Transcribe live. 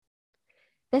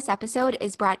This episode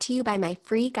is brought to you by my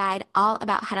free guide all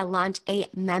about how to launch a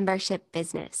membership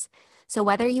business. So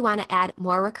whether you want to add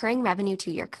more recurring revenue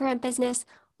to your current business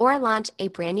or launch a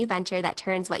brand new venture that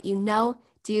turns what you know,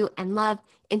 do, and love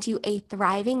into a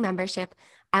thriving membership,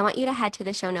 I want you to head to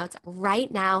the show notes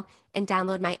right now and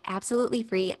download my absolutely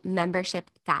free membership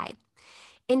guide.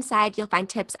 Inside, you'll find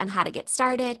tips on how to get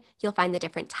started. You'll find the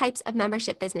different types of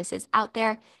membership businesses out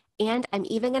there. And I'm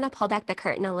even going to pull back the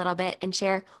curtain a little bit and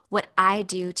share what I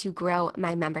do to grow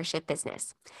my membership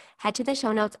business. Head to the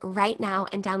show notes right now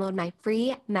and download my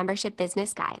free membership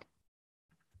business guide.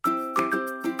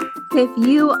 If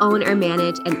you own or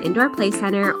manage an indoor play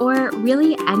center or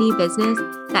really any business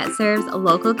that serves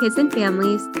local kids and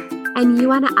families, and you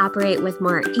want to operate with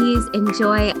more ease and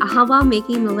joy while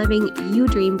making the living you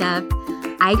dreamed of,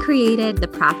 I created the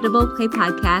Profitable Play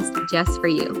Podcast just for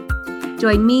you.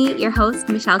 Join me, your host,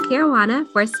 Michelle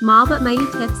Caruana, for small but mighty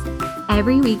tips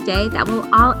every weekday that will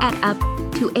all add up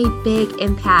to a big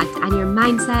impact on your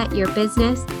mindset, your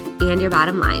business, and your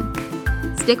bottom line.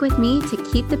 Stick with me to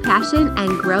keep the passion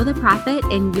and grow the profit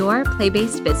in your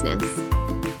play-based business.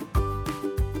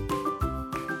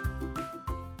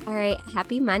 All right,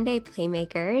 happy Monday,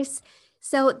 Playmakers.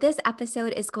 So this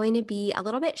episode is going to be a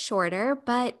little bit shorter,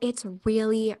 but it's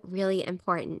really, really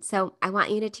important. So I want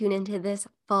you to tune into this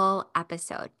full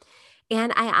episode.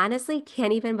 And I honestly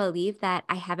can't even believe that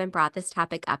I haven't brought this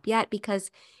topic up yet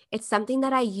because it's something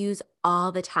that I use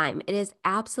all the time. It is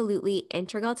absolutely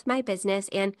integral to my business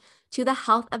and to the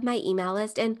health of my email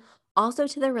list and also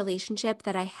to the relationship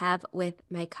that I have with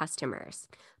my customers,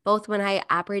 both when I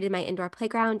operated my indoor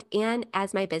playground and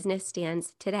as my business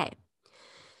stands today.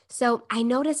 So I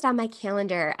noticed on my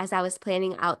calendar as I was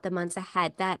planning out the months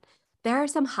ahead that there are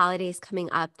some holidays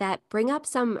coming up that bring up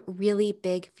some really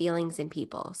big feelings in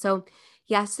people. So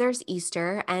yes, there's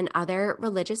Easter and other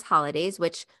religious holidays,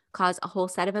 which cause a whole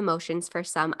set of emotions for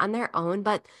some on their own,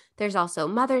 but there's also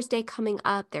Mother's Day coming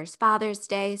up, there's Father's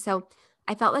Day. So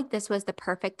I felt like this was the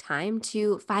perfect time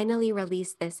to finally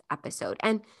release this episode.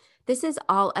 And this is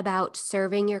all about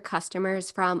serving your customers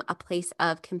from a place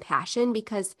of compassion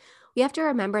because we have to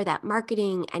remember that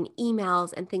marketing and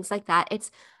emails and things like that, it's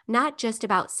not just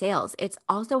about sales. It's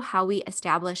also how we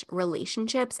establish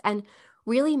relationships and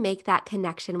really make that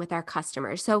connection with our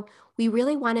customers. So we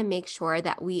really want to make sure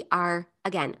that we are,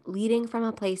 again, leading from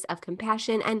a place of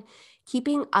compassion and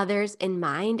keeping others in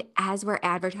mind as we're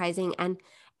advertising and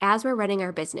as we're running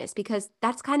our business, because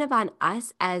that's kind of on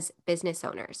us as business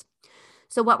owners.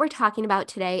 So what we're talking about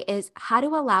today is how to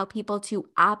allow people to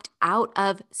opt out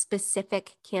of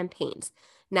specific campaigns,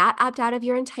 not opt out of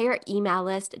your entire email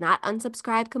list, not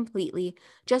unsubscribe completely,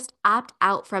 just opt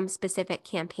out from specific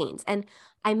campaigns. And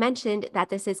I mentioned that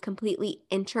this is completely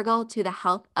integral to the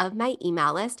health of my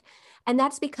email list. And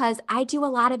that's because I do a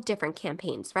lot of different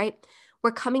campaigns, right?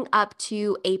 We're coming up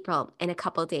to April in a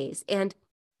couple days. And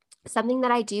something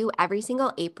that I do every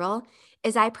single April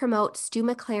is I promote Stu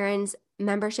McLaren's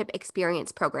membership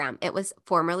experience program. It was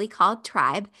formerly called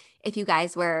Tribe, if you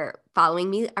guys were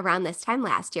following me around this time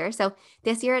last year. So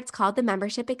this year it's called the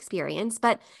membership experience,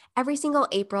 but every single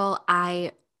April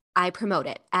I promote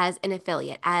it as an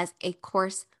affiliate, as a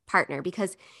course partner,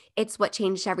 because it's what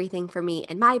changed everything for me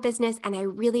in my business. And I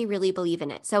really, really believe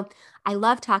in it. So I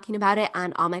love talking about it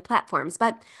on all my platforms,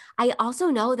 but I also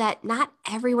know that not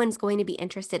everyone's going to be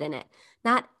interested in it.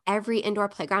 Not every indoor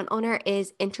playground owner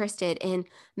is interested in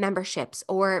memberships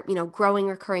or, growing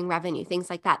recurring revenue, things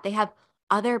like that. They have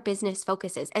other business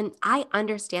focuses. And I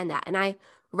understand that. And I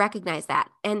recognize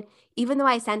that. And even though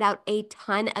I send out a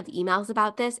ton of emails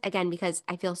about this, again, because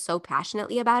I feel so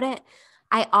passionately about it,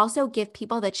 I also give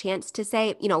people the chance to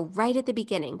say, right at the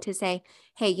beginning, to say,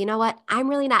 hey, you know what? I'm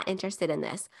really not interested in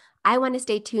this. I want to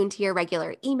stay tuned to your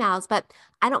regular emails, but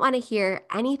I don't want to hear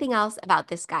anything else about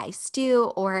this guy,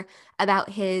 Stu, or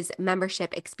about his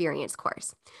membership experience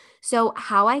course. So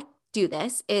how I do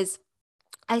this is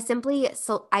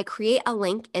I create a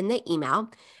link in the email,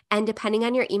 and depending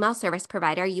on your email service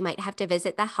provider, you might have to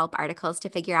visit the help articles to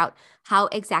figure out how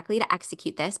exactly to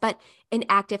execute this. But in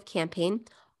ActiveCampaign,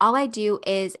 all I do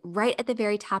is right at the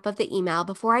very top of the email,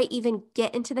 before I even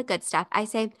get into the good stuff, I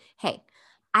say, hey,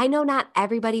 I know not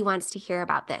everybody wants to hear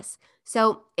about this.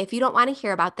 So if you don't want to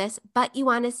hear about this, but you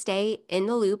want to stay in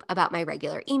the loop about my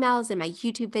regular emails and my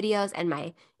YouTube videos and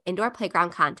my indoor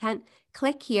playground content,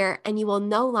 click here and you will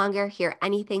no longer hear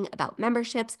anything about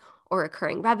memberships or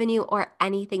recurring revenue or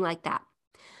anything like that.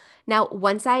 Now,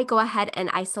 once I go ahead and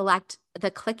I select the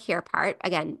click here part,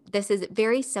 again, this is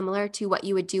very similar to what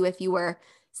you would do if you were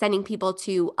sending people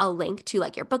to a link to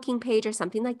like your booking page or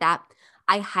something like that.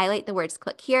 I highlight the words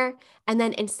click here, and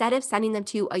then instead of sending them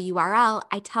to a URL,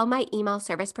 I tell my email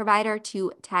service provider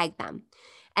to tag them.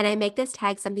 And I make this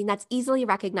tag something that's easily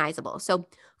recognizable. So,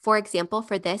 for example,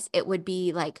 for this, it would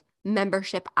be like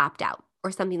membership opt out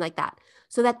or something like that.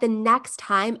 So that the next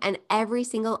time and every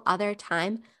single other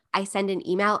time I send an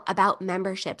email about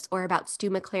memberships or about Stu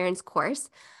McLaren's course,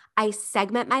 I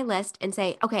segment my list and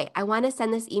say, okay, I want to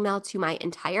send this email to my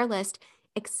entire list,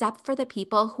 except for the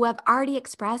people who have already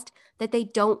expressed that they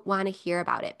don't want to hear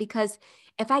about it. Because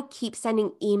if I keep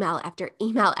sending email after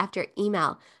email after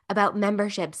email about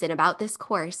memberships and about this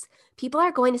course, people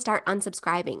are going to start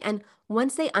unsubscribing. And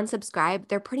once they unsubscribe,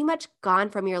 they're pretty much gone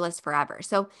from your list forever.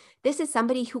 So this is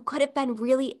somebody who could have been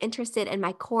really interested in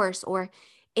my course or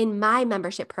in my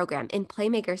membership program in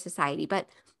Playmaker Society, but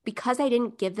because I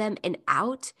didn't give them an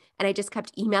out and I just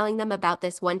kept emailing them about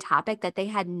this one topic that they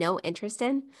had no interest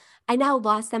in, I now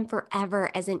lost them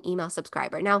forever as an email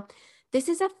subscriber. Now, this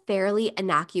is a fairly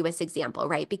innocuous example,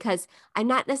 right? Because I'm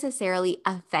not necessarily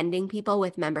offending people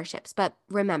with memberships, but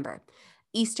remember,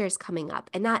 Easter's coming up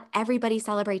and not everybody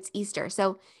celebrates Easter.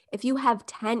 So if you have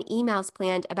 10 emails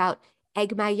planned about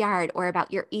Egg My Yard or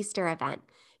about your Easter event,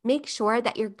 make sure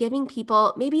that you're giving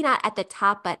people, maybe not at the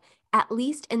top, but at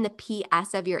least in the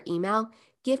PS of your email,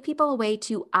 give people a way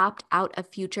to opt out of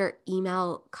future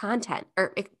email content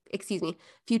or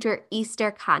future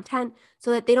Easter content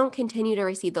so that they don't continue to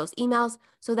receive those emails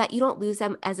so that you don't lose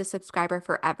them as a subscriber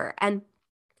forever. And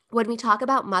when we talk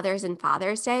about Mother's and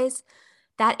Father's Days,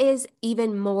 that is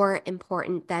even more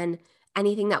important than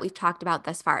anything that we've talked about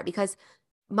thus far because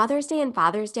Mother's Day and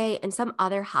Father's Day and some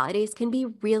other holidays can be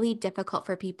really difficult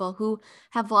for people who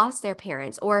have lost their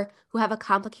parents or who have a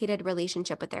complicated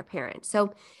relationship with their parents.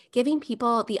 So, giving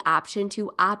people the option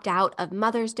to opt out of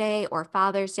Mother's Day or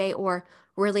Father's Day or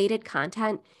related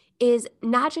content is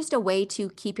not just a way to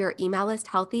keep your email list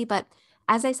healthy, but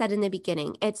as I said in the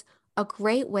beginning, it's a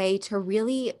great way to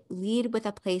really lead with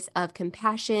a place of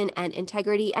compassion and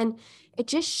integrity. And it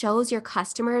just shows your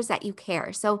customers that you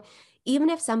care. So,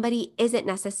 even if somebody isn't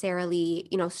necessarily,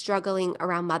 struggling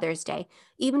around Mother's Day,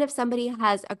 even if somebody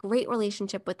has a great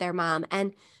relationship with their mom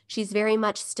and she's very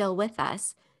much still with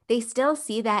us, they still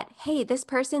see that, hey, this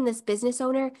person, this business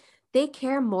owner, they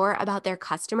care more about their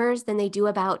customers than they do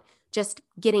about just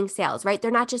getting sales, right? They're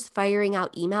not just firing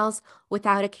out emails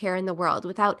without a care in the world,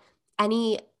 without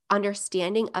any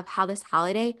understanding of how this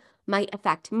holiday might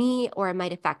affect me or it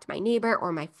might affect my neighbor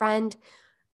or my friend,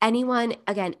 anyone,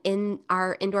 again, in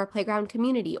our indoor playground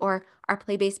community or our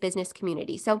play-based business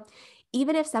community. So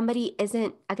even if somebody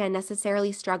isn't, again,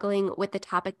 necessarily struggling with the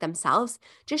topic themselves,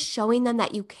 just showing them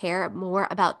that you care more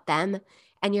about them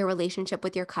and your relationship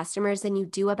with your customers than you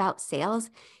do about sales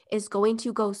is going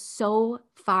to go so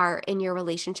far in your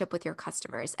relationship with your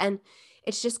customers. And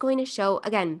it's just going to show,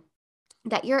 again,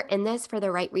 that you're in this for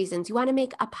the right reasons. You want to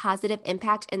make a positive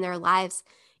impact in their lives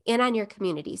and on your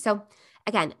community. So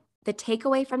again, the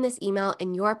takeaway from this email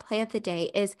and your play of the day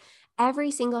is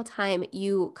every single time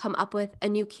you come up with a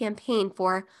new campaign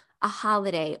for a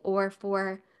holiday or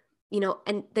for,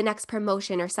 and the next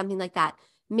promotion or something like that,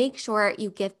 make sure you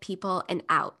give people an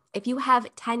out. If you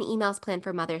have 10 emails planned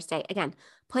for Mother's Day, again,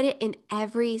 put it in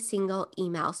every single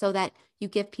email so that you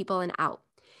give people an out.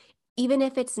 Even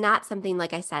if it's not something,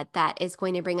 like I said, that is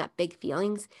going to bring up big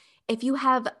feelings, if you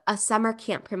have a summer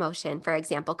camp promotion, for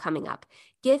example, coming up,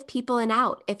 give people an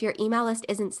out if your email list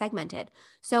isn't segmented.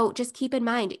 So just keep in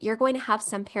mind, you're going to have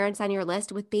some parents on your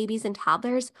list with babies and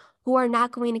toddlers who are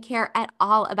not going to care at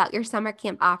all about your summer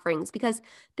camp offerings because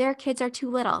their kids are too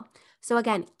little. So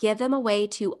again, give them a way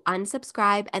to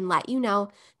unsubscribe and let you know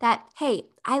that, hey,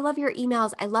 I love your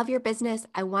emails. I love your business.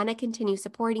 I want to continue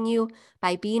supporting you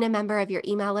by being a member of your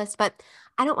email list, but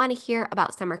I don't want to hear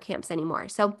about summer camps anymore.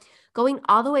 So going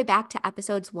all the way back to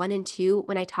episodes 1 and 2,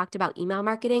 when I talked about email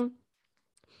marketing,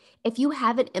 if you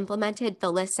haven't implemented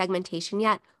the list segmentation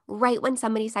yet, right when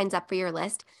somebody signs up for your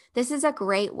list, this is a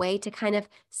great way to kind of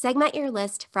segment your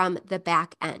list from the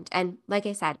back end. And like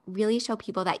I said, really show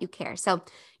people that you care. So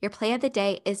your play of the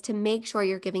day is to make sure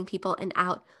you're giving people an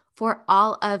out for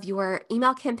all of your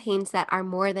email campaigns that are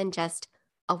more than just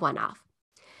a one-off.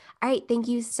 All right, thank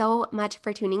you so much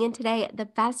for tuning in today. The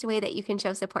best way that you can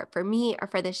show support for me or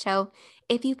for the show,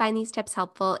 if you find these tips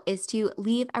helpful, is to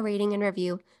leave a rating and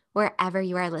review wherever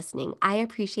you are listening. I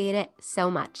appreciate it so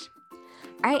much.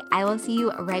 All right, I will see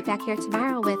you right back here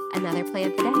tomorrow with another play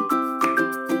of the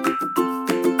day.